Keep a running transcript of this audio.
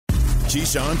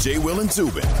Keyshawn, J. Will, and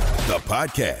Zubin, the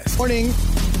podcast. Morning.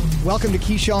 Welcome to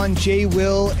Keyshawn, J.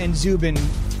 Will, and Zubin.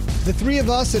 The three of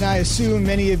us, and I assume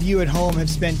many of you at home, have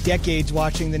spent decades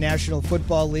watching the National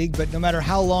Football League, but no matter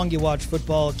how long you watch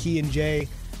football, Key and Jay,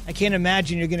 I can't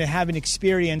imagine you're going to have an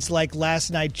experience like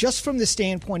last night just from the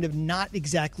standpoint of not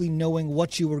exactly knowing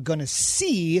what you were going to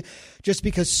see just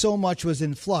because so much was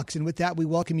in flux. And with that, we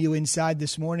welcome you inside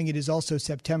this morning. It is also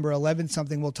September 11th,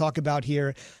 something we'll talk about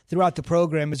here throughout the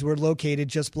program as we're located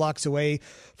just blocks away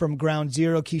from Ground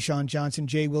Zero. Keyshawn Johnson,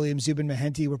 Jay Williams, Zubin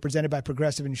Mehenti. We're presented by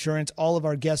Progressive Insurance. All of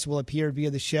our guests will appear via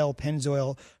the Shell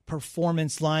Pennzoil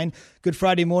Performance Line. Good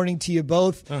Friday morning to you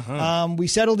both. We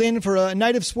settled in for a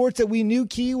night of sports that we knew,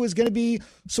 Key, was going to be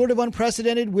sort of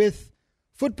unprecedented with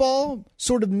football,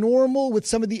 sort of normal with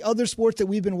some of the other sports that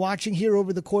we've been watching here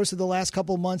over the course of the last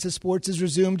couple of months as sports has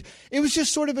resumed. It was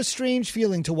just sort of a strange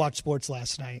feeling to watch sports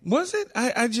last night. Was it?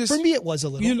 I just, for me, it was a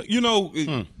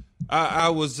little. I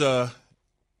was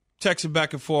texting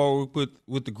back and forth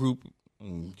with the group.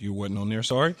 You wasn't on there,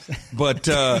 sorry. But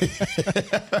as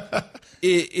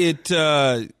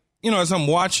I'm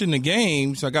watching the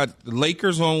games, I got the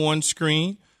Lakers on one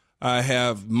screen. I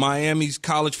have Miami's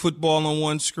college football on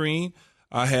one screen.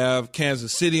 I have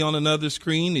Kansas City on another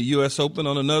screen, the U.S. Open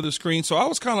on another screen. So I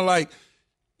was kind of like,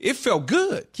 it felt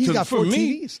good. He's got for 4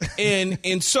 me. TVs.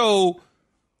 and so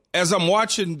as I'm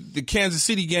watching the Kansas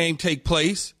City game take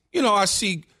place, I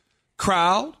see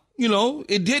crowd.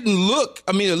 It didn't look,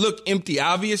 it looked empty,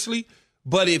 obviously,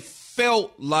 but it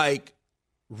felt like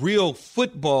real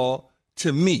football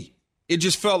to me. It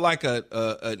just felt like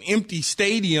an empty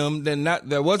stadium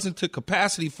that wasn't to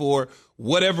capacity for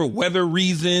whatever weather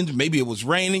reasons. Maybe it was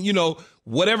raining,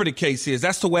 whatever the case is.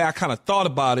 That's the way I kind of thought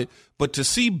about it. But to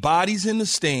see bodies in the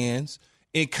stands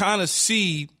and kind of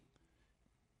see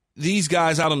these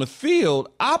guys out on the field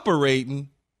operating,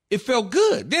 it felt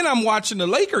good. Then I'm watching the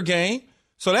Laker game,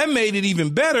 so that made it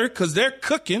even better because they're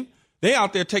cooking. They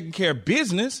out there taking care of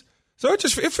business. So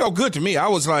it felt good to me. I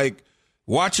was like,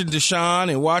 watching Deshaun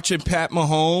and watching Pat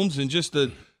Mahomes and just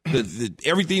the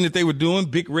everything that they were doing,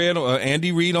 Big Red,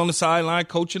 Andy Reid on the sideline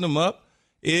coaching them up,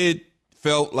 it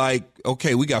felt like,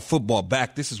 okay, we got football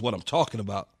back. This is what I'm talking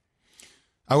about.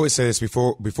 I would say this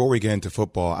before we get into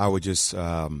football. I would just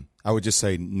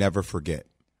say never forget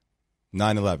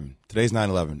 9/11. Today's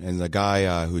 9/11, and the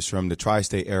guy who's from the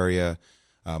tri-state area.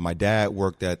 My dad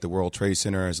worked at the World Trade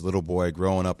Center as a little boy,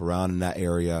 growing up around in that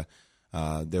area.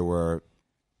 There were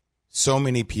so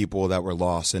many people that were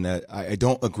lost, and I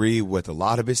don't agree with a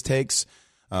lot of his takes,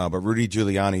 but Rudy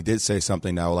Giuliani did say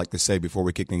something that I would like to say before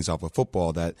we kick things off with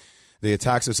football, that the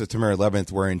attacks of September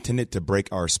 11th were intended to break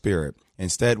our spirit.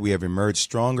 Instead, we have emerged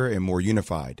stronger and more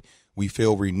unified. We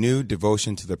feel renewed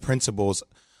devotion to the principles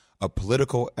of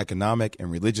political, economic, and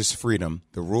religious freedom,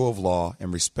 the rule of law,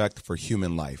 and respect for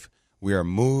human life. We are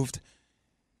moved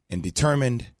and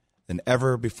determined than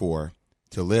ever before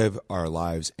to live our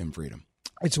lives in freedom.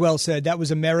 It's well said. That was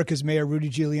America's mayor, Rudy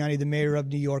Giuliani, the mayor of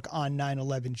New York, on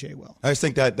 9/11, J. Will. I just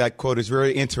think that quote is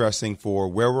very interesting for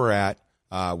where we're at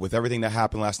with everything that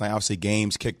happened last night. Obviously,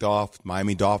 games kicked off.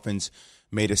 Miami Dolphins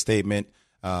made a statement.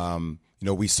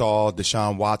 We saw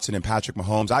Deshaun Watson and Patrick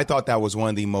Mahomes. I thought that was one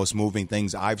of the most moving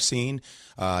things I've seen.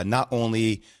 Not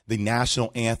only the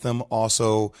national anthem,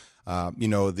 also,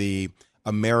 the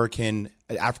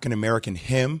African-American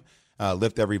hymn,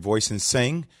 Lift Every Voice and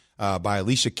Sing, by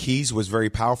Alicia Keys was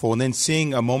very powerful. And then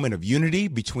seeing a moment of unity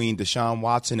between Deshaun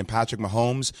Watson and Patrick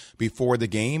Mahomes before the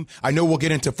game. I know we'll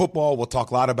get into football. We'll talk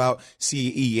a lot about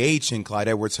CEH and Clyde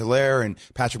Edwards-Helaire and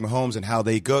Patrick Mahomes and how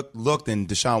they looked and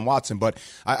Deshaun Watson. But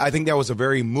I think that was a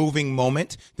very moving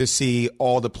moment to see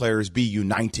all the players be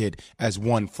united as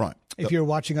one front. If you're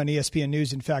watching on ESPN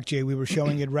News, in fact, Jay, we were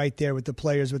showing it right there with the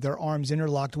players with their arms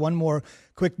interlocked. One more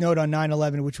quick note on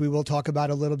 9/11, which we will talk about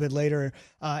a little bit later,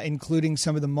 including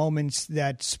some of the moments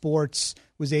that sports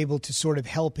was able to sort of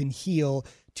help and heal.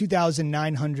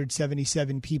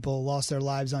 2,977 people lost their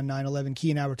lives on 9/11.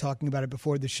 Key and I were talking about it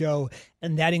before the show,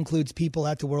 and that includes people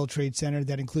at the World Trade Center,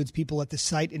 that includes people at the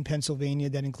site in Pennsylvania,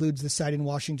 that includes the site in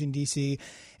Washington, D.C.,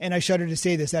 and I shudder to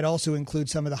say this, that also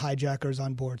includes some of the hijackers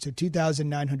on board. So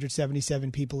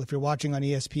 2,977 people. If you're watching on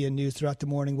ESPN News throughout the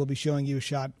morning, we'll be showing you a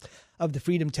shot of the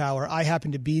Freedom Tower. I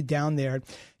happened to be down there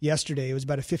yesterday. It was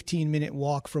about a 15-minute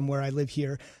walk from where I live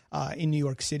here in New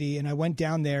York City, and I went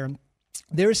down there.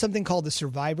 There is something called the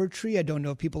survivor tree. I don't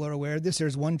know if people are aware of this.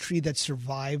 There's one tree that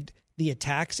survived the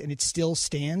attacks, and it still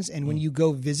stands. And when you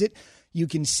go visit, you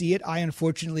can see it. I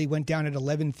unfortunately went down at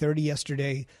 11:30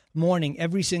 yesterday morning.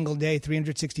 Every single day,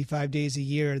 365 days a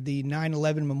year, the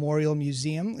 9/11 Memorial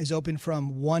Museum is open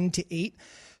from 1 to 8.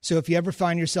 So if you ever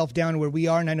find yourself down where we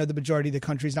are, and I know the majority of the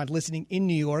country is not listening in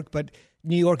New York, but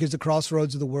New York is the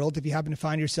crossroads of the world. If you happen to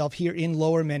find yourself here in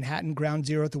Lower Manhattan, Ground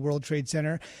Zero at the World Trade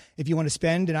Center, if you want to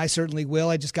spend, and I certainly will,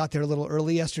 I just got there a little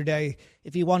early yesterday.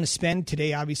 If you want to spend,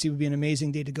 today obviously would be an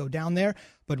amazing day to go down there.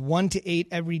 But 1 to 8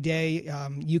 every day,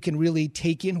 you can really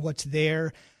take in what's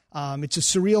there. It's a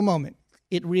surreal moment.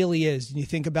 It really is. And you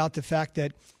think about the fact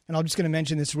that, and I'm just going to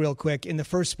mention this real quick, in the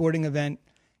first sporting event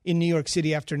in New York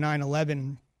City after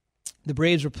 9/11, the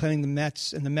Braves were playing the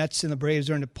Mets, and the Mets and the Braves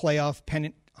are in a playoff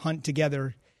pennant hunt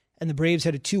together, and the Braves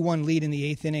had a 2-1 lead in the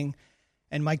 8th inning,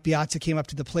 and Mike Piazza came up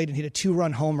to the plate and hit a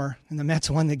 2-run homer, and the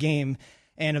Mets won the game.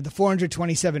 And of the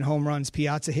 427 home runs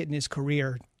Piazza hit in his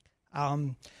career,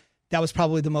 that was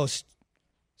probably the most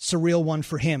surreal one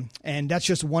for him. And that's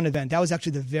just one event. That was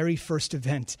actually the very first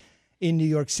event in New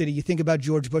York City. You think about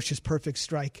George Bush's perfect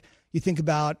strike. You think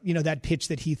about, that pitch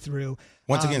that he threw.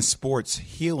 Once again, sports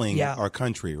healing our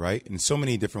country, right? In so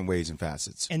many different ways and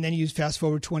facets. And then you fast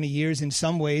forward 20 years in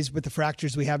some ways with the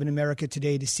fractures we have in America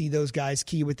today to see those guys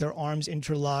key with their arms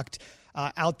interlocked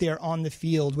out there on the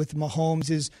field with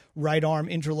Mahomes' left arm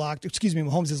interlocked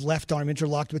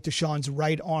with Deshaun's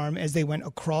right arm as they went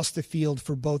across the field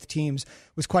for both teams.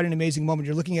 It was quite an amazing moment.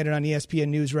 You're looking at it on ESPN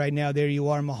News right now. There you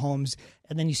are, Mahomes.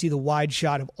 And then you see the wide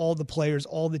shot of all the players,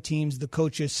 all the teams, the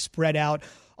coaches spread out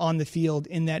on the field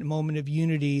in that moment of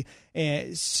unity.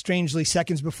 Strangely,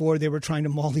 seconds before they were trying to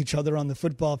maul each other on the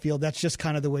football field. That's just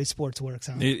kind of the way sports works.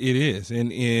 Huh? It is.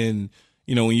 And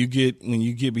when you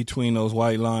get between those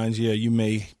white lines, you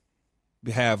may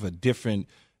have a different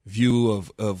view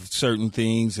of certain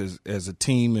things as a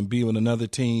team and be with another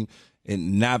team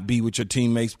and not be with your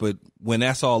teammates. But when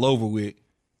that's all over with,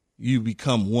 you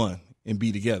become one and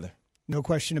be together. No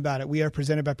question about it. We are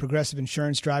presented by Progressive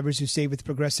Insurance. Drivers who save with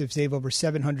Progressive save over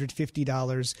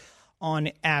 $750 on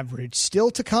average.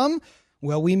 Still to come?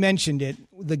 Well, we mentioned it.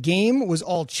 The game was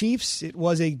all Chiefs. It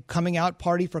was a coming out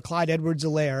party for Clyde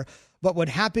Edwards-Helaire. But what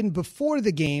happened before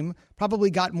the game probably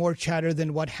got more chatter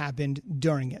than what happened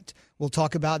during it. We'll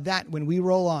talk about that when we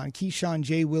roll on. Keyshawn,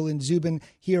 J. Will, and Zubin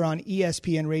here on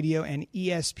ESPN Radio and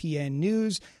ESPN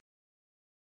News.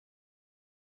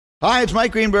 Hi, it's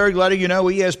Mike Greenberg letting you know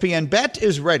ESPN Bet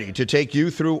is ready to take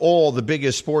you through all the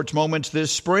biggest sports moments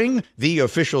this spring. The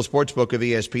official sportsbook of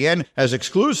ESPN has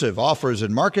exclusive offers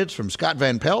and markets from Scott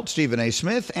Van Pelt, Stephen A.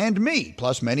 Smith, and me,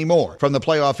 plus many more. From the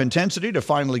playoff intensity to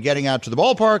finally getting out to the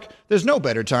ballpark, there's no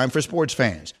better time for sports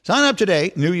fans. Sign up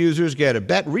today. New users get a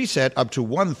bet reset up to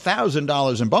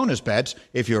 $1,000 in bonus bets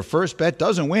if your first bet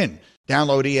doesn't win.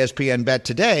 Download ESPN Bet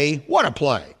today. What a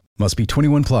play. Must be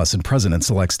 21 plus and present in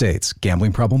select states.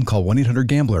 Gambling problem? Call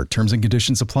 1-800-GAMBLER. Terms and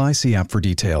conditions apply. See app for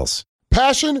details.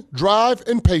 Passion, drive,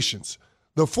 and patience.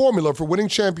 The formula for winning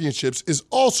championships is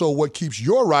also what keeps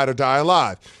your ride or die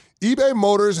alive. eBay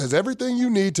Motors has everything you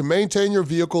need to maintain your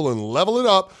vehicle and level it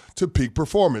up to peak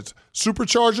performance.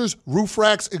 Superchargers, roof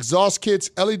racks, exhaust kits,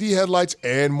 LED headlights,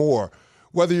 and more.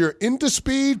 Whether you're into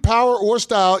speed, power, or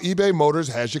style, eBay Motors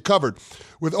has you covered.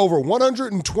 With over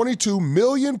 122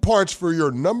 million parts for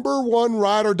your number one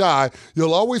ride or die,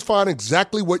 you'll always find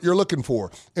exactly what you're looking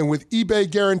for. And with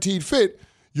eBay Guaranteed Fit,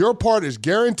 your part is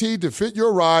guaranteed to fit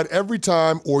your ride every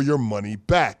time or your money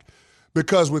back.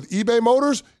 Because with eBay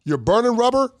Motors, you're burning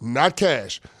rubber, not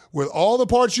cash. With all the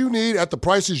parts you need at the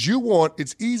prices you want,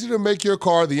 it's easy to make your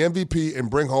car the MVP and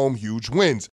bring home huge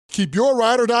wins. Keep your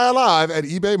ride or die alive at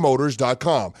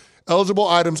ebaymotors.com. Eligible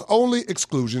items only.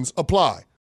 Exclusions apply.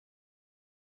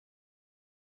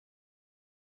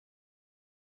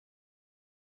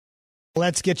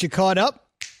 Let's get you caught up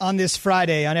on this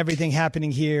Friday on everything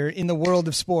happening here in the world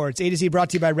of sports. A to Z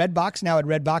brought to you by Redbox. Now at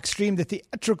Redbox, stream the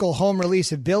theatrical home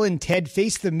release of Bill and Ted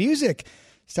Face the Music,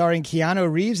 starring Keanu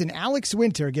Reeves and Alex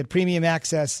Winter. Get premium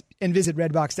access and visit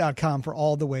redbox.com for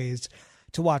all the ways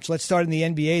to watch. Let's start in the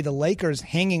NBA. The Lakers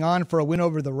hanging on for a win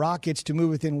over the Rockets to move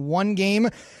within one game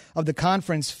of the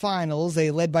conference finals.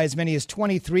 They led by as many as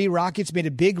 23. Rockets made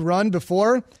a big run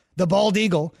before the bald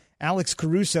eagle, Alex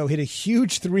Caruso, hit a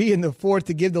huge three in the fourth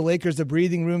to give the Lakers the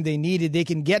breathing room they needed. They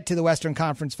can get to the Western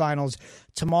Conference Finals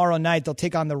tomorrow night. They'll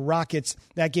take on the Rockets.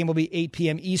 That game will be 8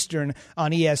 p.m. Eastern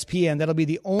on ESPN. That'll be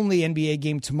the only NBA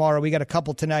game tomorrow. We got a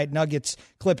couple tonight, Nuggets,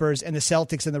 Clippers, and the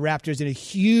Celtics and the Raptors in a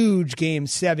huge Game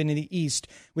 7 in the East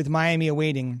with Miami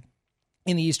awaiting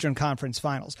in the Eastern Conference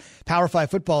Finals. Power 5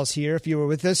 football is here. If you were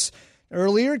with us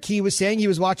earlier, Key was saying he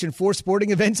was watching 4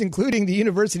 sporting events, including the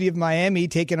University of Miami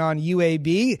taking on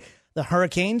UAB. The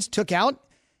Hurricanes took out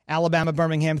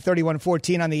Alabama-Birmingham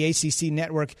 31-14 on the ACC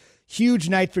network. Huge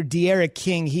night for De'Aaron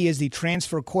King. He is the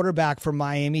transfer quarterback for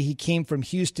Miami. He came from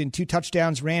Houston, 2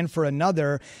 touchdowns, ran for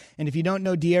another. And if you don't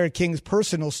know De'Aaron King's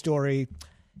personal story,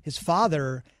 His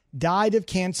father died of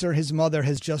cancer. His mother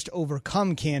has just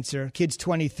overcome cancer. Kid's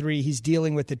 23. He's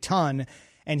dealing with a ton,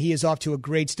 and he is off to a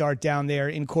great start down there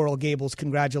in Coral Gables.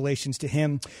 Congratulations to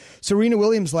him. Serena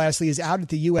Williams, lastly, is out at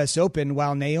the U.S. Open,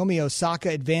 while Naomi Osaka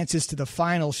advances to the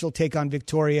final. She'll take on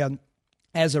Victoria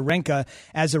Azarenka.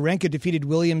 Azarenka defeated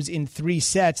Williams in 3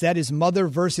 sets. That is mother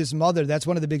versus mother. That's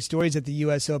one of the big stories at the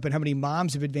U.S. Open, how many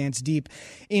moms have advanced deep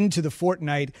into the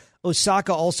fortnight.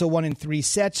 Osaka also won in 3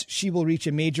 sets. She will reach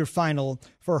a major final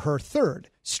for her 3rd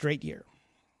straight year.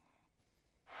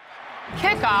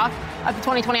 Kickoff of the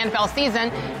 2020 NFL season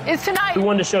is tonight. We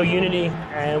wanted to show unity,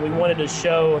 and we wanted to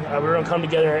show we're going to come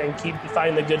together and keep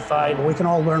fighting the good fight. We can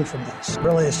all learn from this.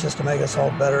 Really, it's just to make us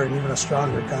all better and even a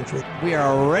stronger country. We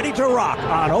are ready to rock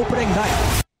on opening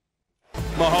night.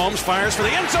 Mahomes fires for the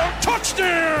end zone.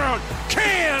 Touchdown!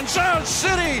 Kansas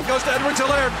City goes to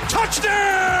Edwards-Helaire.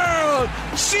 Touchdown!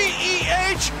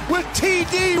 CEH with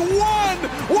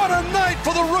TD1. What a night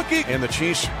for the rookie. And the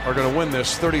Chiefs are going to win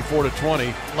this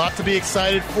 34-20. A lot to be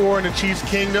excited for in the Chiefs'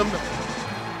 kingdom.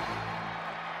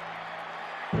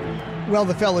 Well,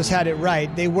 the fellas had it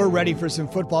right. They were ready for some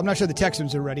football. I'm not sure the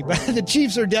Texans are ready, but the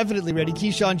Chiefs are definitely ready.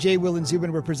 Keyshawn, J. Will, and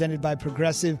Zubin were presented by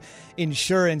Progressive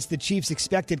Insurance. The Chiefs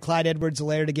expected Clyde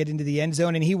Edwards-Helaire to get into the end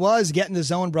zone, and he was. Get in the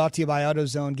Zone, brought to you by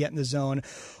AutoZone. Get in the Zone.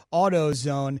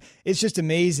 AutoZone. It's just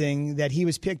amazing that he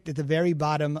was picked at the very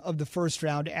bottom of the first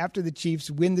round after the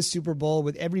Chiefs win the Super Bowl,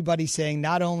 with everybody saying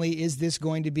not only is this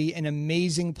going to be an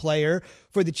amazing player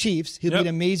for the Chiefs, he'll be an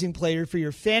amazing player for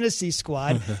your fantasy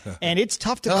squad. And it's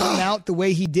tough to come out the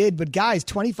way he did. But guys,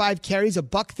 25 carries,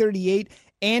 $138,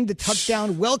 and the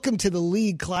touchdown. Welcome to the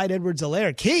league, Clyde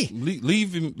Edwards-Helaire. Key.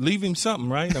 Leave him something,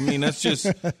 right? I mean, that's just,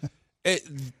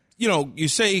 you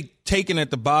say taken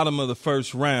at the bottom of the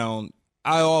first round.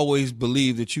 I always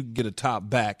believe that you can get a top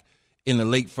back in the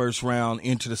late first round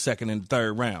into the second and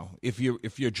third round. If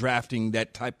you're drafting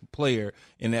that type of player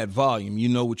in that volume, you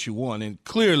know what you want. And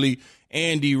clearly,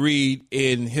 Andy Reid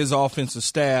and his offensive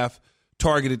staff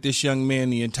targeted this young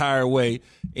man the entire way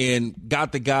and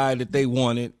got the guy that they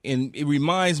wanted. And it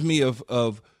reminds me of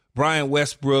Brian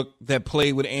Westbrook that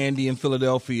played with Andy in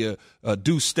Philadelphia,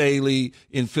 Deuce Staley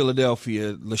in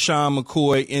Philadelphia, LaShawn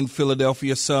McCoy in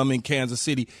Philadelphia, some in Kansas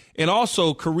City, and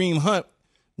also Kareem Hunt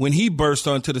when he burst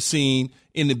onto the scene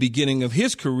in the beginning of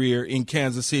his career in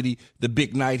Kansas City, the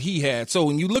big night he had. So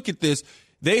when you look at this,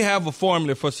 they have a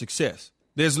formula for success.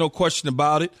 There's no question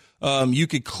about it. You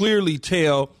could clearly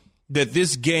tell that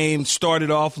this game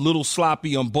started off a little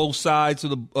sloppy on both sides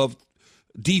of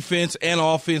defense and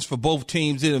offense for both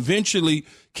teams. And eventually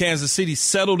Kansas City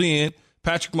settled in.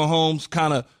 Patrick Mahomes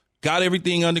kind of got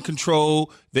everything under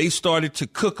control. They started to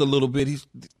cook a little bit. He's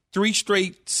 3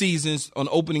 straight seasons on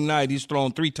opening night. He's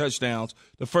thrown 3 touchdowns,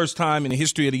 the first time in the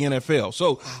history of the NFL.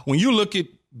 So when you look at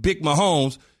Big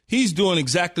Mahomes, he's doing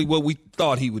exactly what we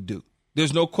thought he would do.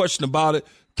 There's no question about it.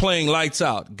 Playing lights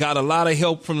out. Got a lot of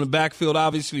help from the backfield.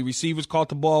 Obviously, receivers caught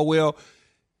the ball well.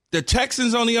 The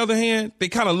Texans, on the other hand, they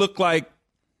kind of look like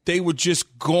they were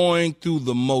just going through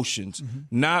the motions,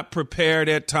 not prepared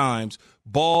at times,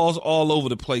 balls all over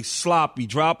the place, sloppy,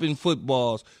 dropping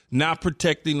footballs, not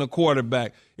protecting the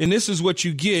quarterback. And this is what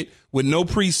you get with no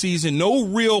preseason, no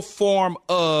real form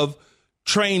of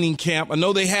training camp. I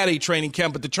know they had a training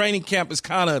camp, but the training camp is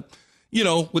kind of,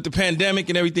 with the pandemic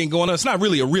and everything going on, it's not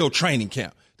really a real training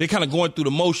camp. They're kind of going through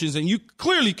the motions, and you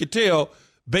clearly could tell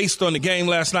based on the game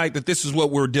last night that this is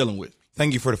what we're dealing with.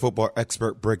 Thank you for the football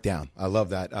expert breakdown. I love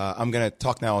that. I'm going to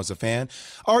talk now as a fan.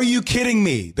 Are you kidding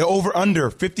me? The over-under,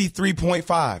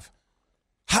 53.5.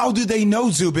 How do they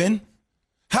know, Zubin?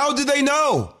 How do they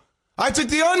know? I took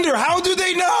the under. How do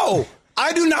they know?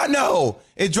 I do not know.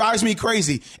 It drives me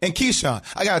crazy. And Keyshawn,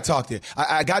 I got to talk to you.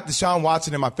 I got Deshaun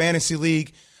Watson in my fantasy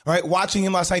league. All right, watching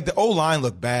him last night, the O-line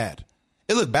looked bad.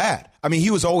 It looked bad. I mean, he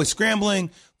was always scrambling,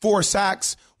 4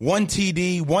 sacks, 1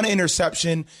 TD, 1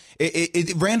 interception.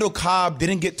 Randall Cobb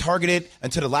didn't get targeted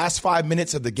until the last 5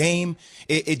 minutes of the game.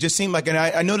 It just seemed like, and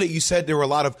I know that you said there were a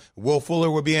lot of Will Fuller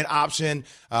would be an option.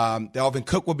 Dalvin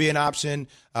Cook would be an option.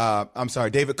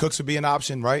 David Cooks would be an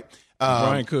option, right?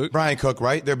 Brian Cook,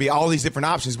 right? There'd be all these different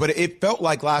options. But it felt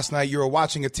like last night you were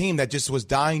watching a team that just was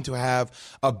dying to have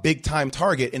a big-time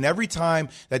target. And every time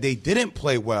that they didn't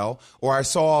play well, or I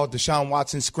saw Deshaun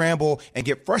Watson scramble and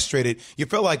get frustrated, you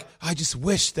felt like, I just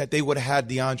wish that they would have had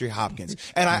DeAndre Hopkins.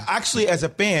 And I actually, as a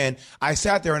fan, I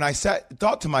sat there and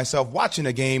thought to myself, watching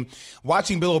a game,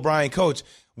 watching Bill O'Brien coach,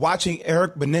 watching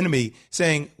Eric Bieniemy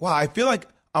saying, wow, I feel like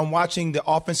I'm watching the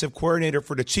offensive coordinator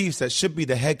for the Chiefs that should be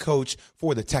the head coach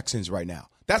for the Texans right now.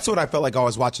 That's what I felt like I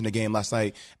was watching the game last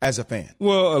night as a fan.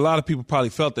 Well, a lot of people probably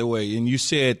felt that way. And you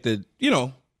said that,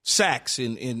 sacks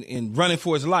and running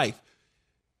for his life.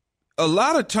 A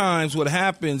lot of times what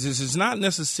happens is it's not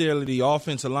necessarily the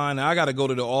offensive line. Now, I got to go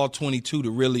to the all-22 to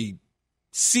really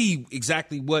see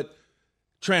exactly what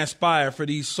transpire for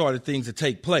these sort of things to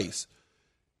take place.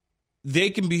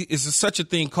 It's such a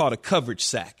thing called a coverage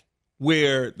sack,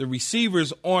 where the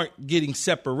receivers aren't getting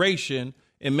separation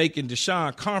and making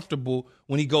Deshaun comfortable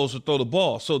when he goes to throw the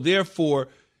ball. So therefore,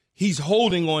 he's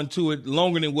holding on to it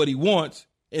longer than what he wants,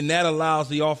 and that allows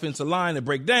the offensive line to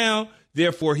break down.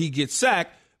 Therefore, he gets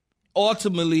sacked.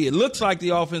 Ultimately, it looks like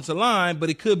the offensive line, but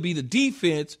it could be the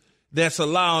defense that's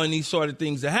allowing these sort of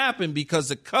things to happen because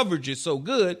the coverage is so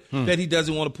good that he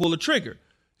doesn't want to pull the trigger.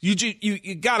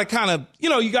 You got to kind of,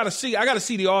 you got to see. I got to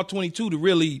see the all-22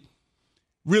 to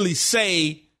really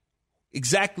say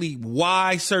exactly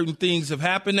why certain things have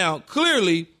happened. Now,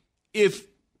 clearly, if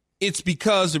it's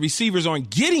because the receivers aren't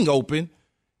getting open,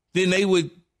 then they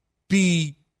would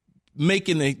be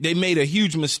they made a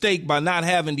huge mistake by not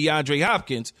having DeAndre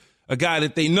Hopkins, a guy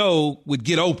that they know would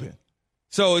get open.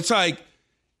 So it's like,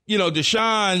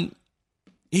 Deshaun,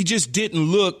 he just didn't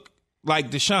look like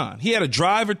Deshaun. He had a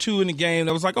drive or two in the game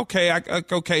that was like,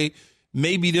 okay,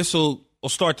 maybe this will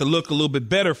start to look a little bit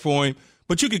better for him.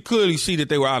 But you could clearly see that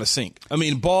they were out of sync. I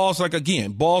mean, balls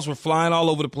were flying all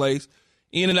over the place,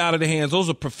 in and out of the hands. Those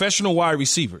are professional wide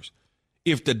receivers.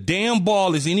 If the damn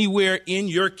ball is anywhere in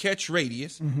your catch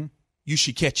radius, you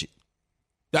should catch it.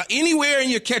 Now, anywhere in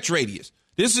your catch radius.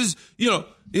 This is,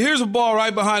 here's a ball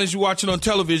right behind as you watch it on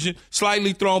television,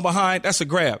 slightly thrown behind, that's a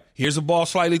grab. Here's a ball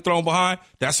slightly thrown behind,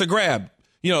 that's a grab.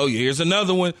 Here's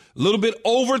another one, a little bit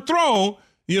overthrown,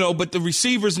 but the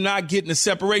receiver's not getting the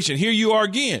separation. Here you are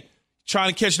again,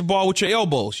 trying to catch the ball with your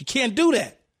elbows. You can't do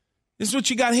that. This is what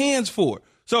you got hands for.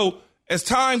 So as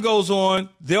time goes on,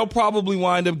 they'll probably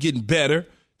wind up getting better.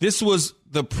 This was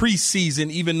the preseason,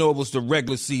 even though it was the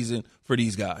regular season for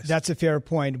these guys. That's a fair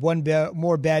point. One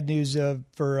more bad news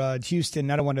for Houston.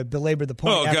 I don't want to belabor the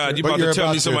point. Oh, God, you're about to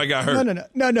tell me somebody got hurt.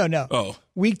 No. Oh.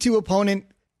 Week 2 opponent,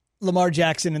 Lamar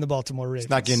Jackson and the Baltimore Ravens.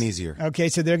 It's not getting easier. Okay,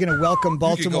 so they're going to welcome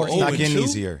Baltimore. It's not getting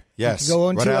easier. Yes. Go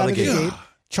on right out of the gate. gate.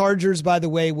 Chargers, by the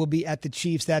way, will be at the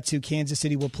Chiefs. That's who Kansas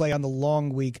City will play on the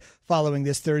long week following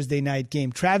this Thursday night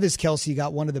game. Travis Kelce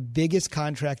got one of the biggest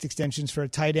contract extensions for a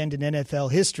tight end in NFL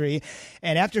history.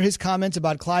 And after his comments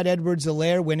about Clyde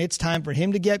Edwards-Helaire, when it's time for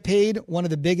him to get paid, one of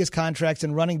the biggest contracts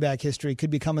in running back history could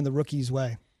be coming the rookie's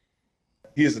way.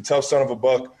 He is a tough son of a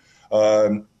buck.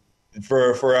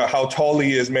 For how tall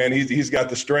he is, man, he's got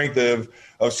the strength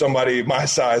of somebody my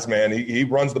size, man. He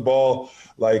runs the ball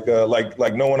like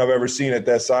no one I've ever seen at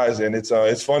that size, and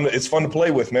it's fun to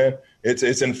play with, man.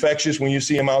 It's infectious when you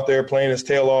see him out there playing his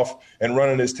tail off and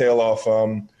running his tail off.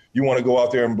 You want to go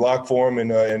out there and block for him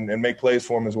and make plays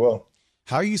for him as well.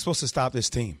 How are you supposed to stop this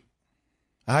team?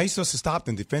 How are you supposed to stop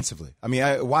them defensively? I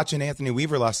mean, watching Anthony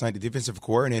Weaver last night, the defensive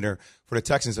coordinator for the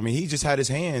Texans, I mean, he just had his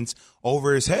hands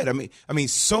over his head. I mean,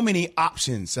 so many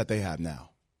options that they have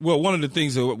now. Well, one of the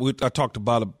things that I talked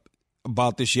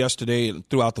about this yesterday and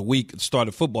throughout the week at the start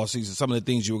of football season, some of the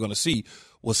things you were going to see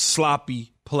was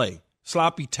sloppy play,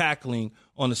 sloppy tackling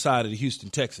on the side of the Houston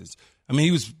Texans. I mean,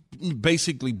 he was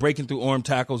basically breaking through arm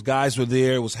tackles. Guys were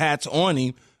there. It was hats on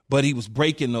him, but he was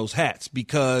breaking those hats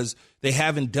because they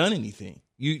haven't done anything.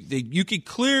 You could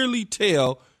clearly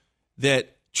tell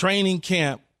that training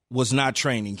camp was not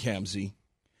training camp, Z.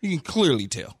 You can clearly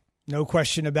tell. No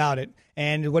question about it.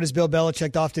 And what has Bill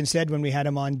Belichick often said when we had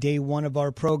him on day one of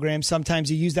our program? Sometimes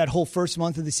you use that whole first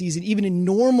month of the season, even in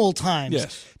normal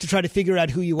times, to try to figure out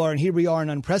who you are. And here we are in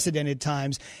unprecedented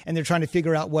times, and they're trying to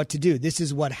figure out what to do. This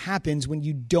is what happens when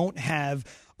you don't have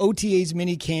OTAs,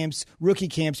 mini camps, rookie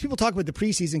camps. People talk about the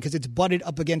preseason because it's butted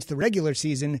up against the regular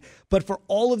season. But for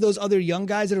all of those other young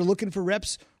guys that are looking for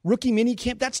reps, rookie mini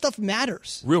camp, that stuff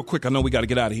matters. Real quick, I know we got to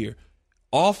get out of here.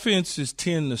 Offenses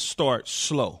tend to start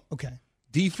slow. Okay.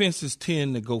 Defenses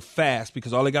tend to go fast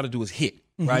because all they got to do is hit,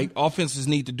 right? Offenses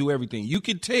need to do everything. You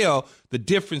can tell the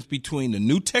difference between the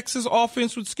new Texas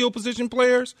offense with skill position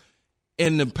players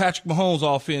and the Patrick Mahomes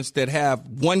offense that have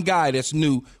one guy that's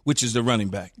new, which is the running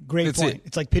back. Great point.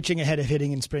 It's like pitching ahead of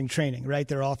hitting in spring training, right?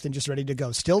 They're often just ready to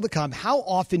go. Still to come, how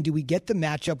often do we get the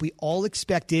matchup we all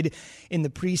expected in the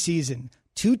preseason?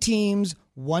 2 teams,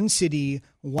 1 city,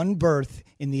 1 berth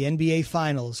in the NBA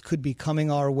Finals could be coming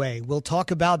our way. We'll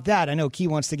talk about that. I know Key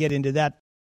wants to get into that.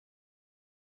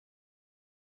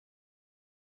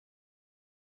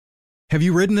 Have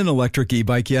you ridden an electric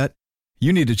e-bike yet?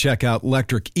 You need to check out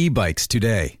Electric E-Bikes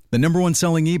today, the #1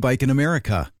 selling e-bike in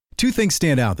America. 2 things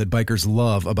stand out that bikers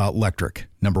love about Electric.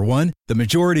 Number 1, the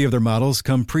majority of their models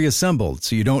come pre-assembled,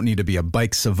 so you don't need to be a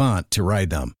bike savant to ride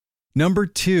them. Number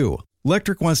 2,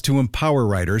 Lectric wants to empower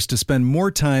riders to spend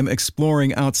more time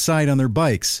exploring outside on their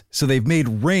bikes, so they've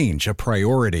made range a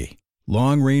priority.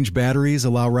 Long-range batteries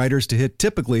allow riders to hit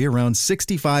typically around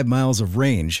 65 miles of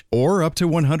range or up to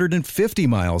 150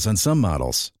 miles on some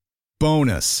models.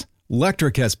 Bonus,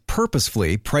 Lectric has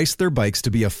purposefully priced their bikes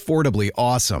to be affordably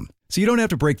awesome, so you don't have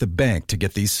to break the bank to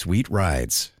get these sweet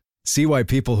rides. See why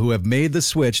people who have made the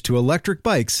switch to electric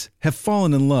bikes have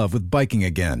fallen in love with biking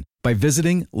again by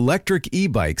visiting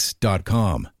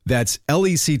lectricebikes.com. That's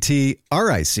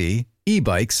LECTRIC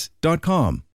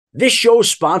ebikes.com. This show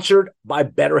is sponsored by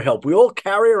BetterHelp. We all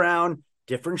carry around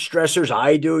different stressors.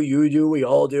 I do, you do, we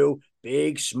all do,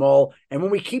 big, small. And when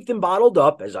we keep them bottled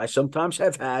up, as I sometimes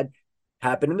have had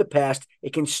happen in the past,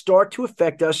 it can start to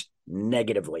affect us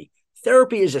negatively.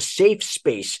 Therapy is a safe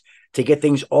space to get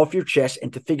things off your chest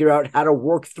and to figure out how to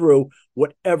work through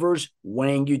whatever's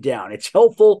weighing you down. It's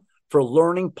helpful for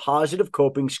learning positive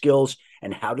coping skills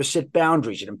and how to set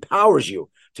boundaries. It empowers you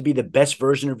to be the best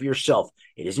version of yourself.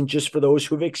 It isn't just for those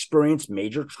who have experienced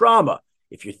major trauma.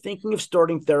 If you're thinking of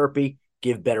starting therapy,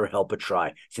 give BetterHelp a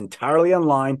try. It's entirely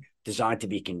online, designed to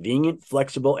be convenient,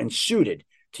 flexible, and suited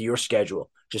to your schedule.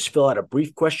 Just fill out a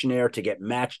brief questionnaire to get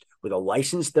matched with a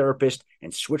licensed therapist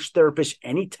and switch therapists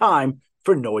anytime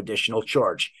for no additional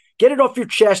charge. Get it off your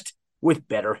chest with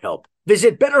BetterHelp.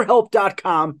 Visit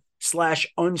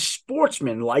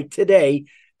BetterHelp.com/unsportsmanlike today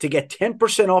to get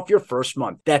 10% off your first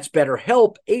month. That's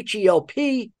BetterHelp,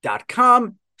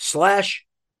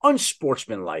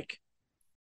 HELP.com/unsportsmanlike.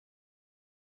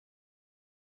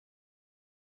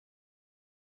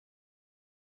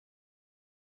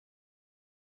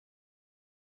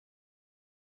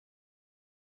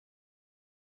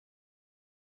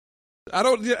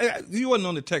 You wasn't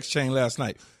on the text chain last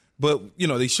night, but,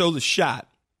 they showed the shot.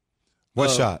 What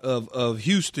shot? Of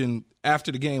Houston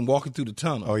after the game walking through the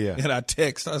tunnel. Oh, yeah. And I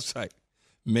was like,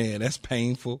 man, that's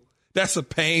painful. That's a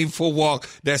painful walk.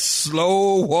 That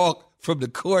slow walk from the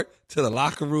court to the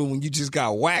locker room when you just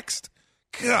got waxed.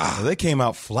 God. Well, they came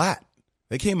out flat.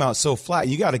 They came out so flat.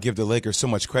 You got to give the Lakers so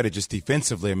much credit just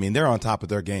defensively. I mean, they're on top of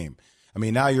their game. I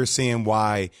mean, now you're seeing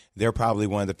why they're probably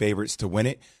one of the favorites to win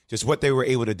it. Just what they were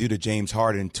able to do to James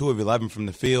Harden, 2 of 11 from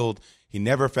the field. He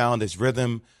never found his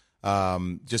rhythm.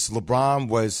 Just LeBron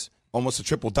was almost a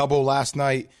triple-double last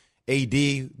night.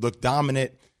 AD looked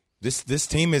dominant. This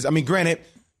team is, granted,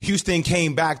 Houston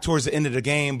came back towards the end of the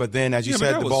game, but then, as you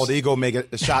said, the bald eagle made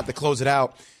a shot to close it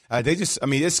out.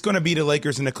 It's going to be the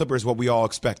Lakers and the Clippers, what we all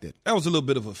expected. That was a little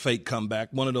bit of a fake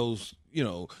comeback. One of those,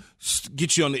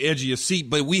 get you on the edge of your seat.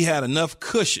 But we had enough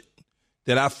cushion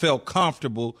that I felt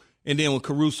comfortable. And then when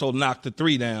Caruso knocked the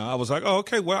 3 down, I was like, oh,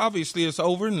 okay, well, obviously it's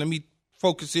over, and let me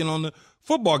focus in on the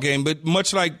football game. But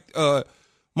much like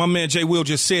my man Jay Will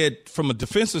just said, from a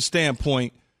defensive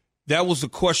standpoint, that was the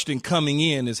question coming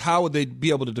in, is how would they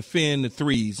be able to defend the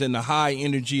threes and the high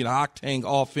energy and octane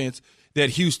offense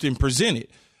that Houston presented.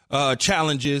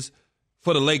 Challenges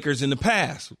for the Lakers in the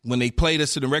past. When they played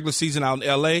us in the regular season out in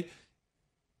L.A.,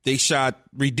 they shot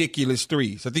ridiculous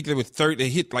threes. I think they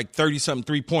hit like 30-something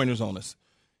three-pointers on us.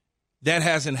 That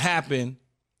hasn't happened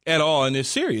at all in this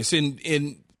series.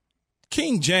 In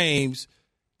King James,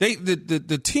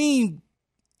 the team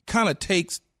kind of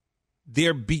takes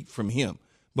their beat from him.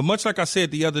 But much like I said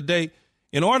the other day,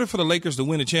 in order for the Lakers to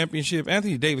win a championship,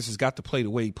 Anthony Davis has got to play the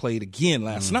way he played again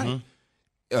last night.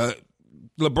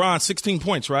 LeBron, 16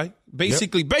 points, right?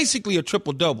 Basically a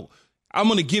triple-double. I'm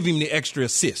going to give him the extra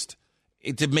assist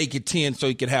to make it 10 so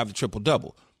he could have the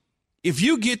triple-double. If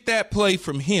you get that play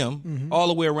from him all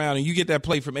the way around and you get that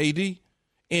play from AD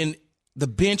and the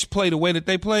bench play the way that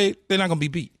they played, they're not going to be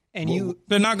beat.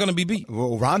 They're not going to be beat.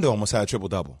 Well, Rondo almost had a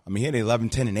triple-double. He had 11,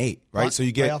 10, and 8, right? So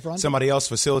you get somebody else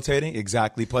facilitating.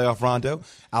 Exactly, playoff Rondo.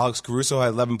 Alex Caruso had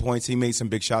 11 points. He made some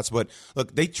big shots. But,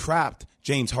 look, they trapped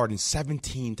James Harden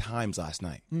 17 times last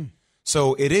night.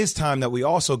 So it is time that we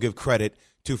also give credit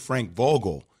to Frank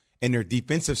Vogel and their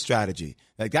defensive strategy.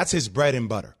 Like, that's his bread and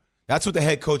butter. That's what the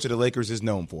head coach of the Lakers is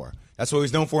known for. That's what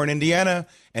he's known for in Indiana,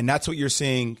 and that's what you're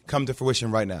seeing come to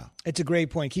fruition right now. It's a great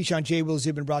point. Keyshawn, J. Will,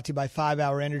 Zubin, brought to you by 5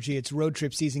 Hour Energy. It's road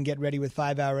trip season. Get ready with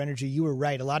 5 Hour Energy. You were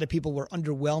right. A lot of people were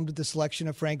underwhelmed with the selection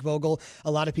of Frank Vogel.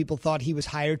 A lot of people thought he was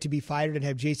hired to be fired and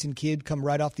have Jason Kidd come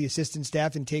right off the assistant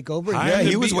staff and take over.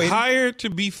 He was hired to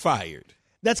be fired.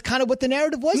 That's kind of what the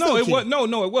narrative was. No,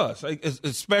 it was.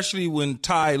 Especially when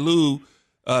Ty Lue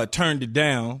turned it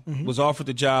down, was offered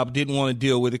the job, didn't want to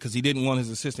deal with it because he didn't want his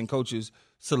assistant coaches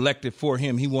selected for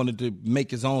him. He wanted to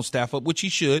make his own staff up, which he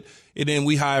should. And then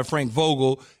we hired Frank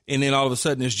Vogel, and then all of a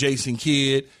sudden there's Jason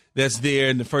Kidd that's there,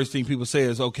 and the first thing people say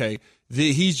is, okay,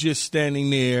 he's just standing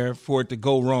there for it to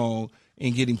go wrong,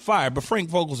 and get him fired. But Frank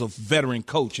Vogel's a veteran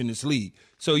coach in this league,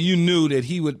 so you knew that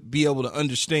he would be able to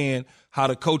understand how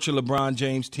to coach a LeBron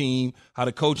James team, how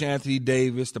to coach Anthony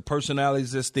Davis, the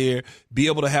personalities that's there, be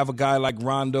able to have a guy like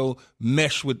Rondo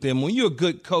mesh with them. When you're a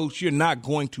good coach, you're not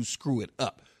going to screw it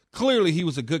up. Clearly, he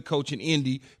was a good coach in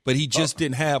Indy, but he just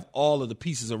didn't have all of the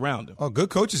pieces around him. Oh, good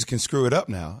coaches can screw it up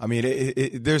now. I mean,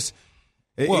 I'm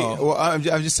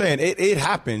just saying, it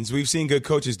happens. We've seen good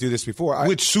coaches do this before.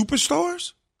 With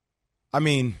superstars? I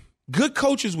mean, good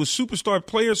coaches with superstar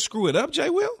players screw it up, Jay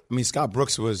Will? I mean, Scott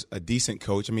Brooks was a decent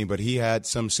coach. I mean, but he had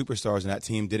some superstars in that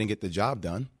team, didn't get the job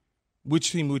done.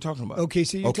 Which team are we talking about?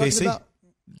 OKC. Talking about?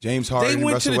 James Harden. They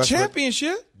went Russell to the Westbrook.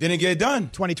 championship. Didn't get it done.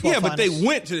 2012 Yeah, but finals. they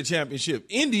went to the championship.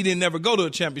 Indy didn't never go to a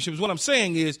championship. What I'm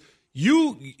saying is,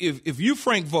 if you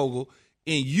Frank Vogel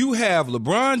and you have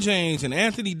LeBron James and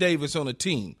Anthony Davis on a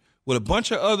team with a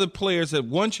bunch of other players that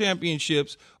won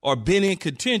championships or been in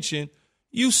contention,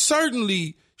 you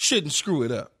certainly shouldn't screw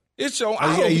it up. It's on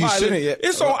autopilot.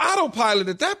 It's on autopilot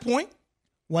at that point.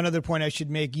 One other point I should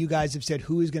make, you guys have said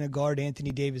who is going to guard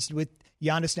Anthony Davis. With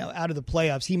Giannis now out of the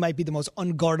playoffs, he might be the most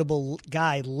unguardable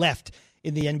guy left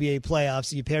in the NBA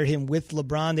playoffs. You pair him with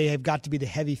LeBron, they have got to be the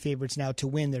heavy favorites now to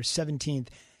win their 17th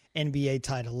NBA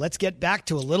title. Let's get back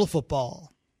to a little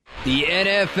football. The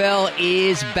NFL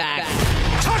is back.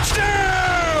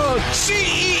 Touchdown!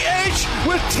 CEH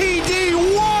with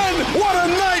TD1! What a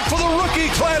night for the rookie,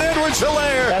 Clyde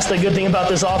Edwards-Helaire! That's the good thing about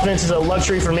this offense. Is a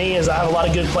luxury for me is I have a lot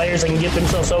of good players that can get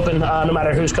themselves open no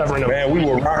matter who's covering them. Man, we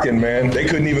were rocking, man. They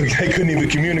couldn't even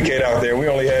communicate out there. We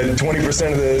only had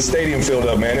 20% of the stadium filled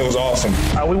up, man. It was awesome.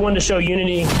 We wanted to show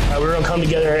unity. We were going to come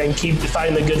together and keep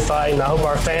fighting the good fight, and I hope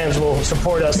our fans will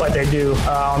support us like they do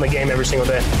on the game every single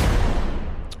day.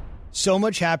 So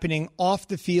much happening off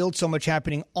the field, so much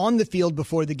happening on the field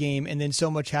before the game, and then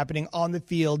so much happening on the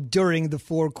field during the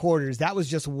four quarters. That was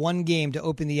just one game to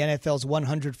open the NFL's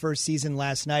 101st season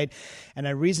last night. And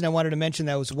the reason I wanted to mention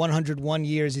that was 101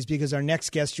 years is because our next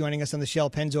guest joining us on the Shell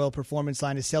Pennzoil Performance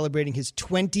Line is celebrating his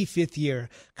 25th year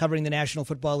covering the National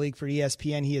Football League for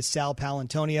ESPN. He is Sal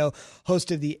Paolantionio,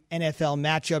 host of the NFL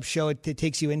Matchup Show. It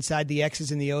takes you inside the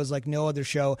X's and the O's like no other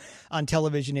show on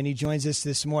television, and he joins us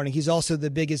this morning. He's also the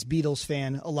biggest Beatles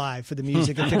fan alive for the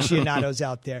music aficionados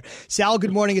out there. Sal,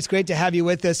 good morning. It's great to have you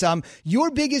with us.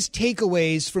 Your biggest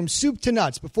takeaways from soup to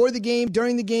nuts, before the game,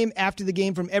 during the game, after the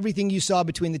game, from everything you saw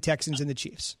between the Texans and the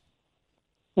Chiefs.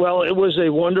 Well, it was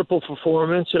a wonderful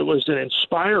performance. It was an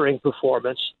inspiring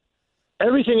performance.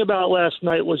 Everything about last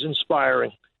night was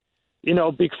inspiring. You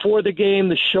know, before the game,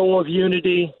 the show of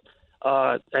unity,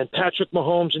 and Patrick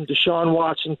Mahomes and Deshaun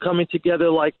Watson coming together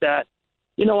like that.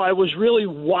 You know, I was really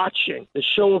watching the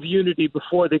show of unity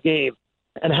before the game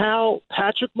and how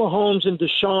Patrick Mahomes and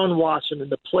Deshaun Watson and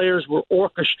the players were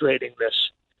orchestrating this.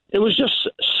 It was just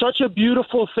such a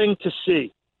beautiful thing to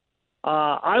see.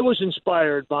 I was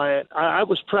inspired by it. I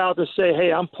was proud to say,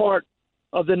 hey, I'm part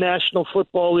of the National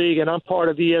Football League and I'm part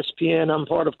of ESPN. I'm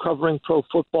part of covering pro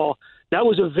football. That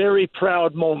was a very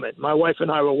proud moment. My wife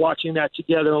and I were watching that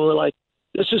together and we were like,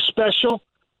 this is special.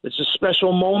 It's a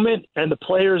special moment, and the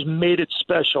players made it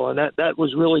special, and that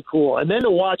was really cool. And then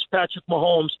to watch Patrick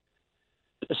Mahomes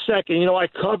the second, you know, I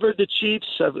covered the Chiefs.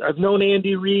 I've known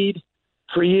Andy Reid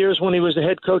for years when he was the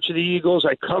head coach of the Eagles.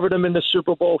 I covered him in the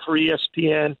Super Bowl for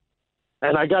ESPN,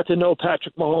 and I got to know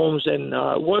Patrick Mahomes, and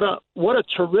what a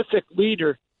terrific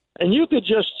leader. And you could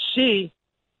just see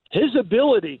his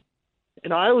ability. You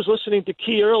know, I was listening to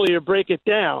Key earlier break it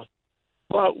down.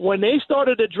 But when they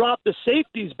started to drop the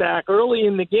safeties back early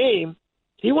in the game,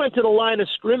 he went to the line of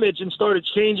scrimmage and started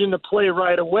changing the play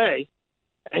right away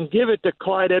and give it to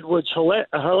Clyde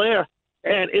Edwards-Helaire.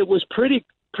 And it was pretty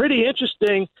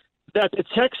interesting that the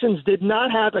Texans did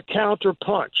not have a counter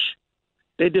punch.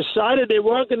 They decided they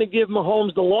weren't going to give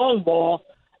Mahomes the long ball,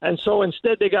 and so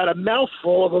instead they got a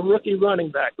mouthful of a rookie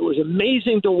running back. It was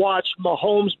amazing to watch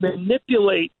Mahomes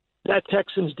manipulate that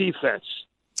Texans defense.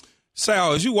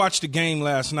 Sal, as you watched the game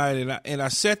last night, and I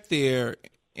sat there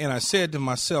and I said to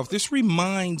myself, this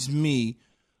reminds me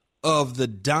of the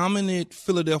dominant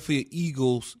Philadelphia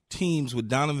Eagles teams with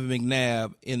Donovan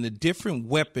McNabb and the different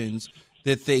weapons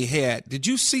that they had. Did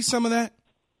you see some of that?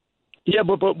 Yeah,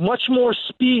 but much more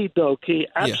speed, though, Key.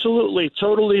 Absolutely,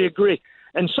 Totally agree.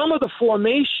 And some of the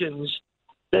formations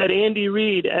that Andy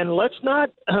Reid, and let's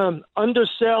not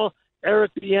undersell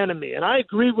Eric Bieniemy. And I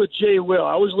agree with Jay Will.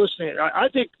 I was listening. I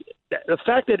think the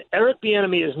fact that Eric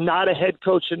Bieniemy is not a head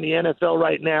coach in the NFL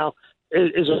right now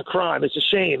is a crime. It's a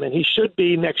shame, and he should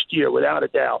be next year without a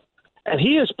doubt. And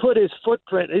he has put his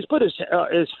footprint, he's put his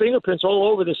fingerprints all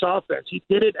over this offense. He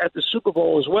did it at the Super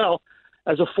Bowl as well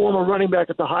as a former running back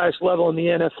at the highest level in the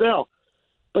NFL.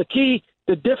 But Key,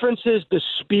 The difference is the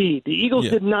speed. The Eagles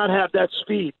did not have that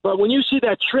speed. But when you see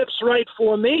that trips right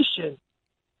formation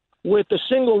with the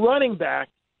single running back,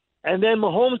 and then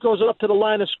Mahomes goes up to the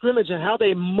line of scrimmage and how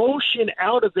they motion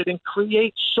out of it and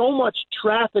create so much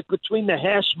traffic between the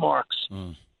hash marks,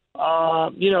 I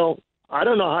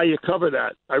don't know how you cover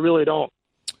that. I really don't.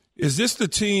 Is this the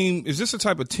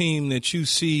type of team that you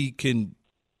see can,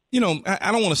 I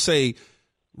don't want to say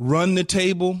run the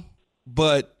table,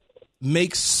 but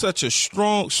make such a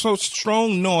strong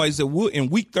noise that in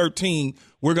Week 13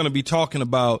 we're going to be talking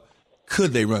about,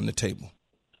 could they run the table?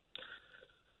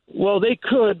 Well, they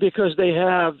could, because they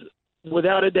have,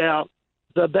 without a doubt,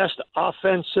 the best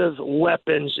offensive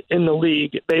weapons in the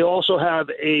league. They also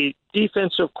have a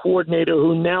defensive coordinator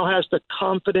who now has the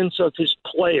confidence of his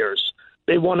players.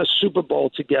 They won a Super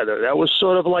Bowl together. That was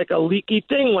sort of like a leaky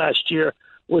thing last year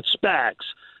with Spags.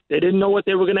 They didn't know what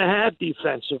they were going to have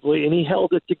defensively, and he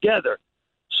held it together.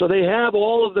 So they have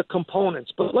all of the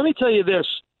components. But let me tell you this.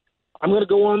 I'm going to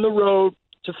go on the road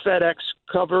to FedEx,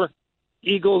 cover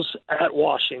Eagles at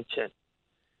Washington.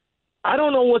 I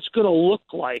don't know what's going to look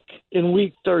like in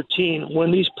Week 13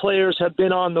 when these players have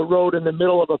been on the road in the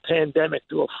middle of a pandemic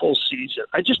through a full season.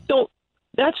 I just don't.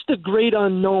 That's the great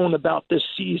unknown about this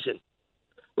season,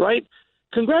 right?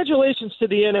 Congratulations to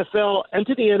the NFL and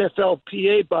to the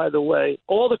NFLPA, by the way.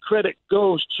 All the credit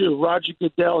goes to Roger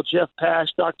Goodell, Jeff Pash,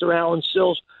 Dr. Alan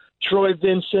Sills, Troy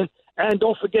Vincent, and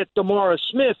don't forget Damara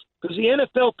Smith, because the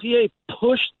NFLPA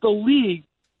pushed the league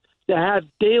to have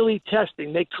daily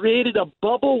testing. They created a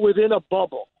bubble within a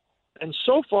bubble. And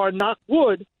so far, knock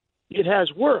wood, it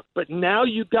has worked. But now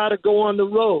you've got to go on the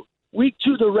road. Week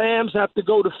 2, the Rams have to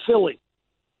go to Philly,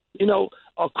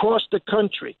 across the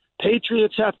country.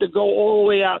 Patriots have to go all the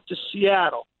way out to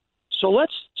Seattle. So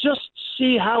let's just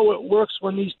see how it works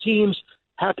when these teams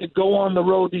have to go on the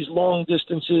road these long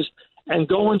distances and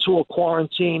go into a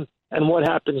quarantine, and what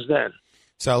happens then.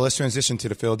 So let's transition to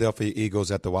the Philadelphia Eagles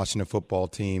at the Washington football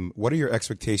team. What are your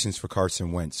expectations for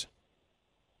Carson Wentz?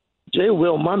 Jay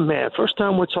Will, my man, first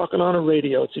time we're talking on a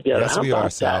radio together. Yes, we are,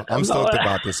 Sal. I'm stoked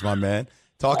about this, my man.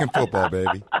 Talking football,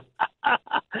 baby.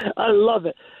 I love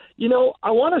it.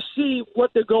 I want to see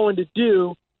what they're going to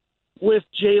do with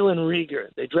Jalen Reagor.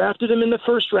 They drafted him in the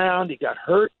first round. He got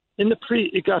hurt in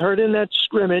that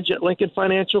scrimmage at Lincoln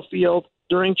Financial Field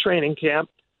during training camp,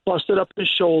 busted up his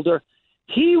shoulder.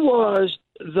 He was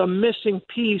the missing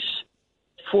piece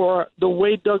for the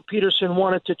way Doug Peterson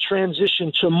wanted to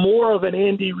transition to more of an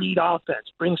Andy Reid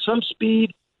offense. Bring some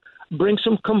speed, bring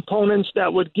some components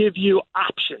that would give you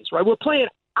options, right? We're playing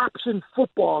option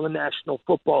football in the National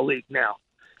Football League now.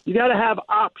 You got to have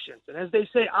options. And as they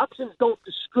say, options don't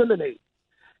discriminate.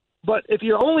 But if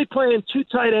you're only playing 2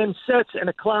 tight end sets and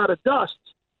a cloud of dust,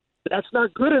 that's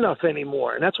not good enough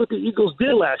anymore. And that's what the Eagles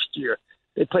did last year.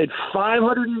 They played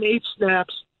 508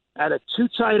 snaps out of 2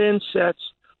 tight end sets,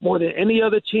 more than any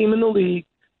other team in the league.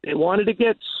 They wanted to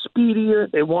get speedier.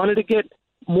 They wanted to get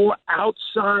more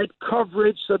outside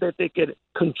coverage so that they could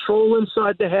control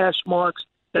inside the hash marks.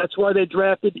 That's why they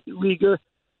drafted Reagor.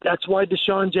 That's why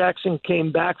Deshaun Jackson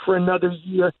came back for another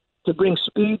year, to bring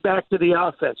speed back to the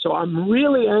offense. So I'm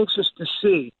really anxious to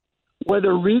see whether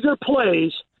Reagor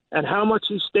plays and how much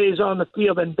he stays on the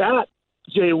field. And that,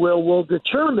 Jay will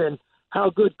determine how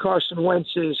good Carson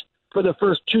Wentz is for the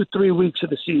first 2-3 weeks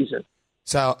of the season.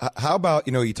 Sal, how about,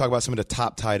 you talk about some of the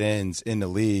top tight ends in the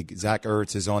league. Zach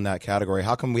Ertz is on that category.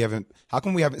 How come we haven't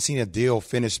seen a deal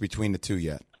finished between the two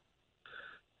yet?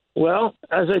 Well,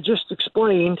 as I just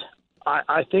explained,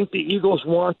 I think the Eagles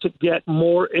want to get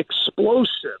more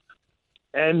explosive.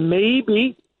 And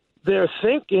maybe their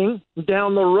thinking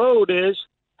down the road is,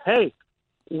 hey,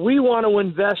 we want to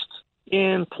invest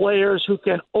in players who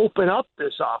can open up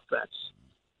this offense.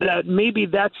 That maybe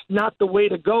that's not the way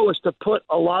to go, is to put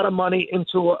a lot of money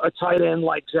into a tight end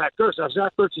like Zach Ertz. Now,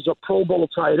 Zach Ertz is a Pro Bowl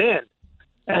tight end,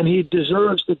 and he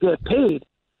deserves to get paid.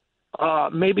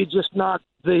 Maybe just not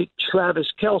the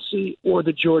Travis Kelce or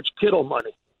the George Kittle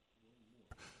money.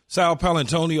 Sal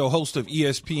Paolantiono, host of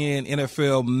ESPN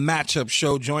NFL Matchup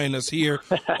Show, joining us here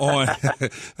on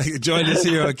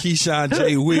Keyshawn,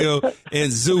 J. Will,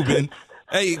 and Zubin.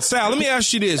 Hey, Sal, let me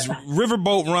ask you this.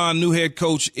 Riverboat Ron, new head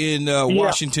coach in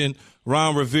Washington,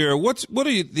 Ron Rivera. What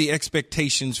are the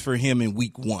expectations for him in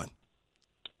Week 1?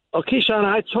 Oh, Keyshawn,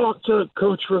 I talked to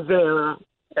Coach Rivera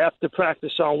after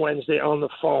practice on Wednesday on the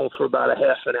phone for about a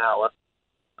half an hour.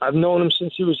 I've known him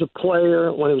since he was a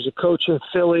player, when he was a coach in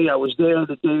Philly. I was there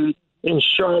the day in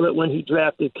Charlotte when he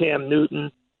drafted Cam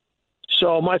Newton.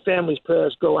 So my family's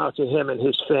prayers go out to him and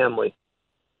his family.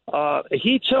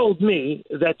 He told me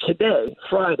that today,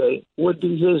 Friday, would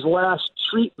be his last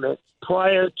treatment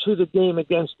prior to the game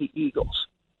against the Eagles.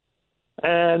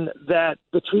 and that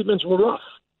the treatments were rough.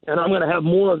 And I'm going to have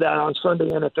more of that on Sunday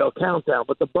NFL Countdown.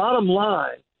 But the bottom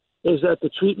line is that the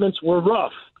treatments were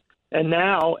rough. And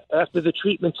now, after the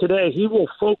treatment today, he will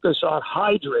focus on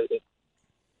hydrating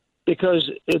because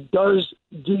it does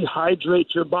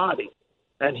dehydrate your body.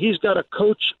 And he's got to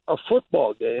coach a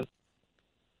football game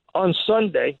on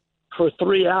Sunday for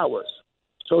 3 hours.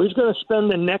 So he's going to spend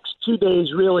the next 2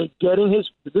 days really getting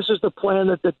this is the plan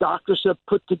that the doctors have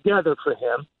put together for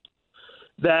him,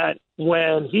 that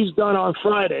when he's done on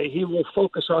Friday, he will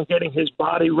focus on getting his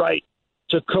body right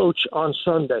to coach on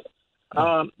Sunday.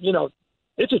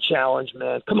 It's a challenge,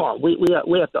 man. Come on,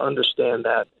 we have to understand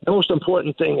that. The most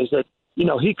important thing is that,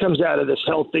 he comes out of this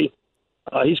healthy.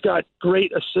 He's got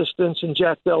great assistants in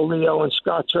Jack Del Rio and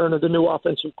Scott Turner, the new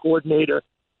offensive coordinator.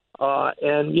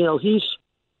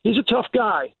 He's a tough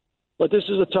guy, but this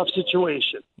is a tough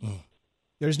situation.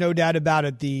 There's no doubt about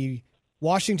it. The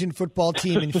Washington football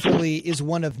team in Philly is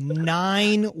one of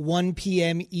 9 1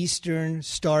 p.m. Eastern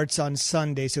starts on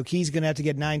Sunday. So Key's going to have to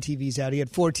get 9 TVs out. He had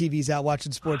 4 TVs out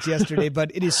watching sports yesterday. But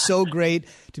it is so great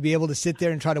to be able to sit there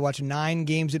and try to watch 9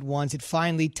 games at once. It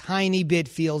finally, tiny bit,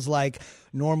 feels like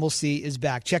normalcy is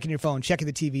back. Checking your phone, checking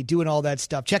the TV, doing all that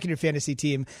stuff, checking your fantasy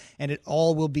team, and it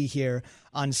all will be here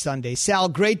on Sunday. Sal,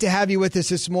 great to have you with us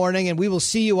this morning, and we will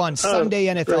see you on Sunday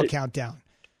NFL great. Countdown.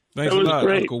 Thanks a lot,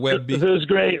 great. Uncle Webby. It was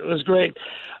great.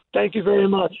 Thank you very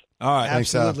much. All right.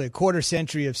 Absolutely. A quarter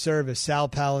century of service. Sal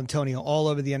Paolantiono all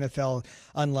over the NFL,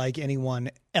 unlike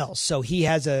anyone else. So he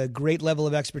has a great level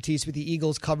of expertise with the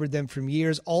Eagles, covered them for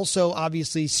years. Also,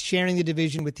 obviously, sharing the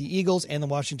division with the Eagles and the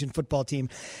Washington football team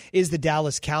is the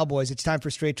Dallas Cowboys. It's time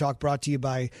for Straight Talk, brought to you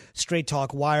by Straight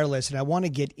Talk Wireless. And I want to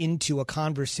get into a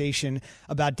conversation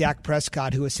about Dak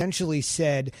Prescott, who essentially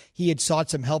said he had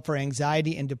sought some help for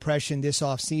anxiety and depression this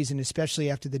offseason, especially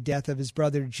after the death of his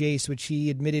brother Jace, which he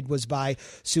admitted was by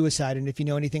suicide. And if you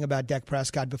know anything about Dak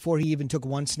Prescott, before he even took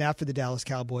one snap for the Dallas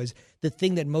Cowboys, the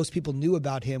thing that most people knew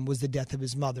about him was the death of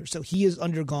his mother. So he has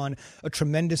undergone a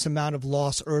tremendous amount of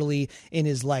loss early in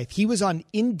his life. He was on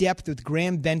In Depth with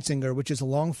Graham Bensinger, which is a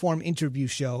long-form interview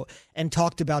show, and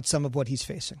talked about some of what he's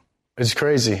facing. It's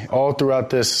crazy. All throughout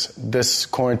this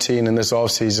quarantine and this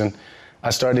offseason, I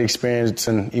started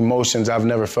experiencing emotions I've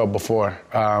never felt before.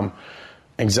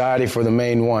 Anxiety for the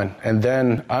main one. And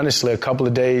then, honestly, a couple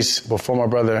of days before my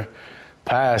brother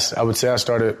passed, I would say I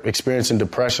started experiencing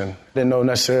depression. Didn't know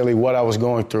necessarily what I was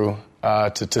going through,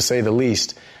 to say the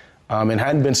least, and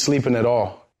hadn't been sleeping at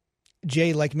all.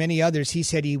 Jay, like many others, he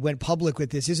said he went public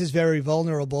with this. This is very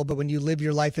vulnerable, but when you live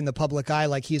your life in the public eye,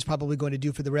 like he is probably going to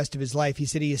do for the rest of his life, he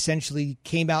said he essentially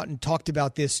came out and talked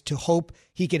about this to hope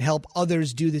he can help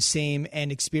others do the same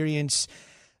and experience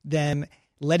them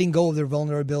letting go of their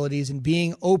vulnerabilities and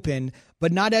being open.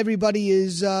 But not everybody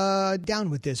is down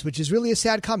with this, which is really a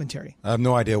sad commentary. I have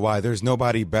no idea why. There's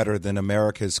nobody better than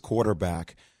America's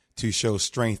quarterback to show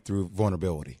strength through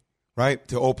vulnerability, right?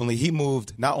 To openly, he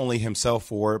moved not only himself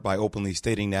forward by openly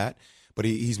stating that, but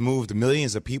he's moved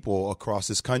millions of people across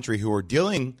this country who are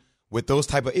dealing with those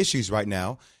type of issues right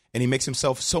now. And he makes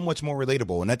himself so much more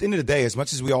relatable. And at the end of the day, as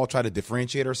much as we all try to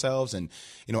differentiate ourselves and,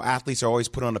 athletes are always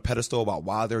put on a pedestal about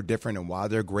why they're different and why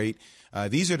they're great,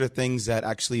 these are the things that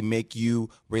actually make you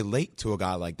relate to a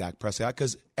guy like Dak Prescott,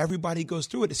 because everybody goes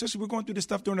through it, especially we're going through this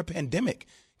stuff during a pandemic.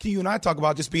 You and I talk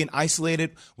about just being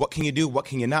isolated. What can you do? What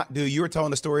can you not do? You were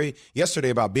telling a story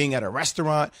yesterday about being at a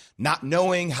restaurant, not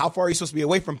knowing how far you're supposed to be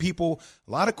away from people.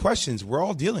 A lot of questions. We're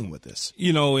all dealing with this.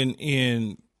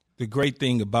 In the great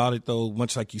thing about it, though,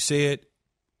 much like you said,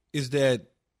 is that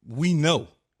we know,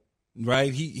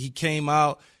 right? He came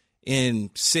out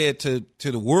and said to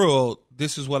the world,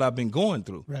 this is what I've been going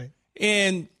through. Right.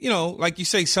 And, like you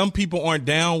say, some people aren't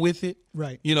down with it.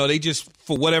 Right. They just,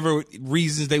 for whatever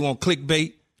reasons, they want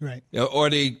clickbait. Right. Or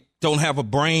they don't have a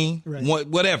brain, right.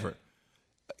 Whatever.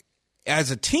 As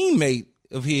a teammate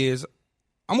of his,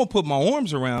 I'm going to put my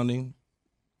arms around him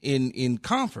in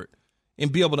comfort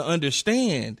and be able to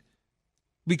understand.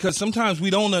 Because sometimes we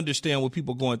don't understand what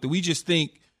people are going through. We just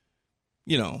think,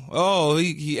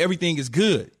 everything is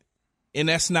good. And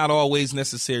that's not always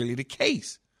necessarily the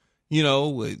case.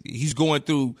 He's going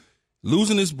through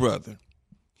losing his brother.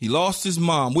 He lost his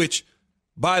mom, which,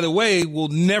 by the way, will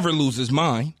never lose his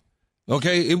mind.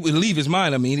 Okay? It will leave his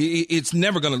mind. I mean, it's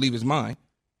never going to leave his mind.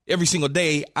 Every single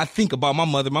day, I think about my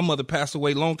mother. My mother passed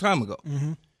away a long time ago.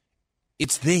 Mm-hmm.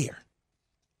 It's there.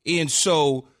 And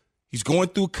so he's going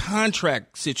through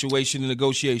contract situation and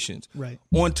negotiations, right,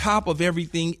 on top of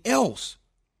everything else.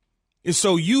 And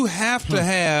so you have to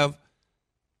have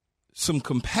some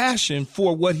compassion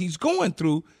for what he's going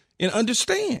through and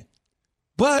understand.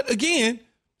 But again,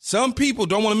 some people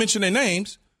don't want to mention their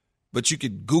names. but you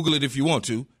could Google it if you want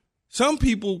to. Some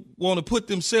people want to put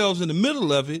themselves in the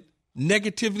middle of it,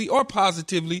 negatively or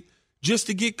positively, just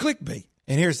to get clickbait.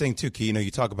 And here's the thing, too, Key.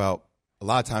 You talk about a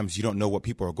lot of times you don't know what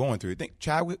people are going through. Think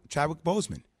Chadwick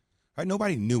Boseman. Right?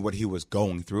 Nobody knew what he was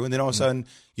going through. And then all of a sudden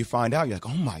you find out, you're like,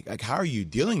 oh, my, like, how are you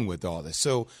dealing with all this?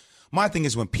 So my thing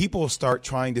is when people start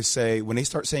trying to say, when they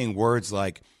start saying words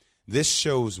like, this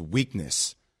shows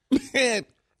weakness. Man,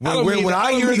 when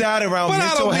I hear that around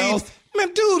mental health.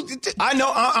 Man, dude, I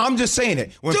know. I'm just saying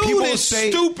it. When dude people is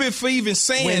say, stupid for even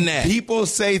saying that. When people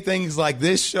say things like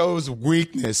this shows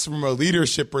weakness from a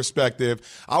leadership perspective,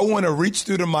 I want to reach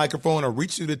through the microphone or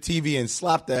reach through the TV and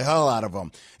slap the hell out of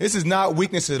them. This is not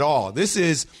weakness at all. This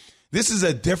is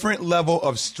a different level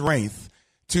of strength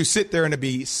to sit there and to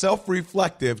be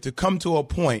self-reflective, to come to a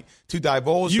point to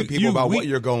divulge to people about what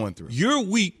you're going through. You're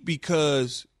weak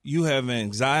because you have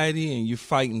anxiety and you're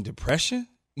fighting depression.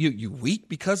 You weak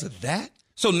because of that?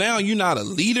 So now you're not a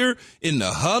leader in the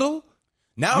huddle?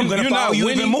 Now I'm going to follow you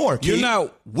even more, Keith. You're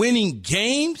not winning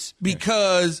games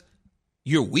because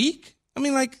you're weak? I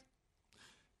mean, like,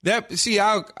 that. See,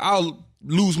 I'll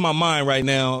lose my mind right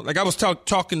now. Like, I was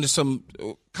talking to some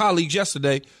colleagues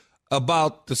yesterday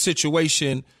about the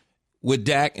situation with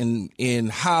Dak and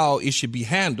how it should be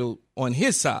handled on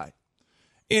his side.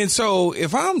 And so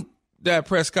if I'm Dak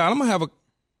Prescott, I'm going to have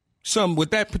with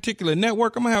that particular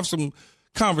network, I'm going to have some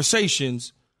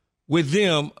conversations with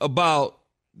them about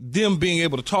them being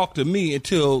able to talk to me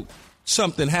until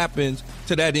something happens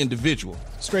to that individual.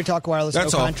 Straight Talk Wireless,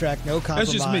 That's no all. contract, no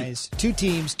compromise. That's just me. 2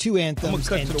 teams, 2 anthems,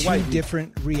 and 2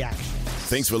 different reactions.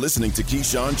 Thanks for listening to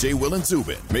Keyshawn, J. Will, and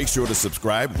Zubin. Make sure to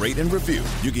subscribe, rate, and review.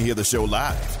 You can hear the show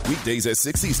live weekdays at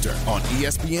 6 Eastern on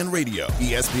ESPN Radio,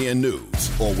 ESPN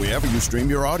News, or wherever you stream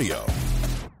your audio.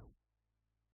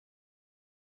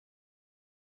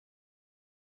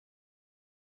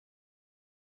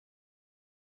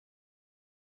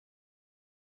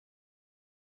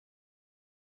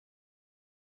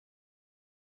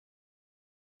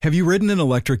 Have you ridden an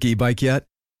electric e-bike yet?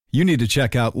 You need to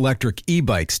check out Electric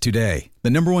E-Bikes today,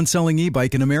 the #1 selling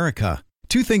e-bike in America.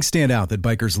 2 things stand out that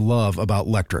bikers love about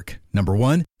Electric. Number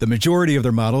 1, the majority of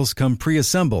their models come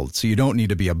pre-assembled, so you don't need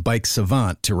to be a bike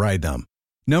savant to ride them.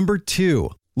 Number 2,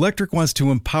 Electric wants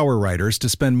to empower riders to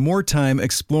spend more time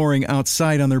exploring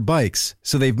outside on their bikes,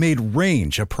 so they've made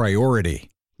range a priority.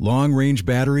 Long-range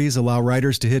batteries allow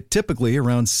riders to hit typically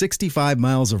around 65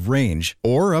 miles of range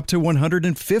or up to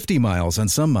 150 miles on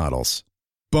some models.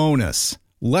 Bonus,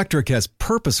 Electric has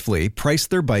purposefully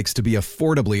priced their bikes to be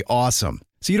affordably awesome,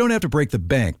 so you don't have to break the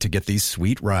bank to get these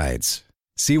sweet rides.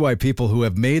 See why people who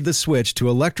have made the switch to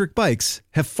electric bikes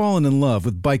have fallen in love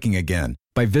with biking again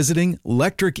by visiting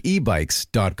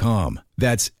electricebikes.com.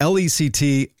 That's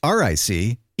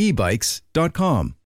LECTRIC ebikes.com.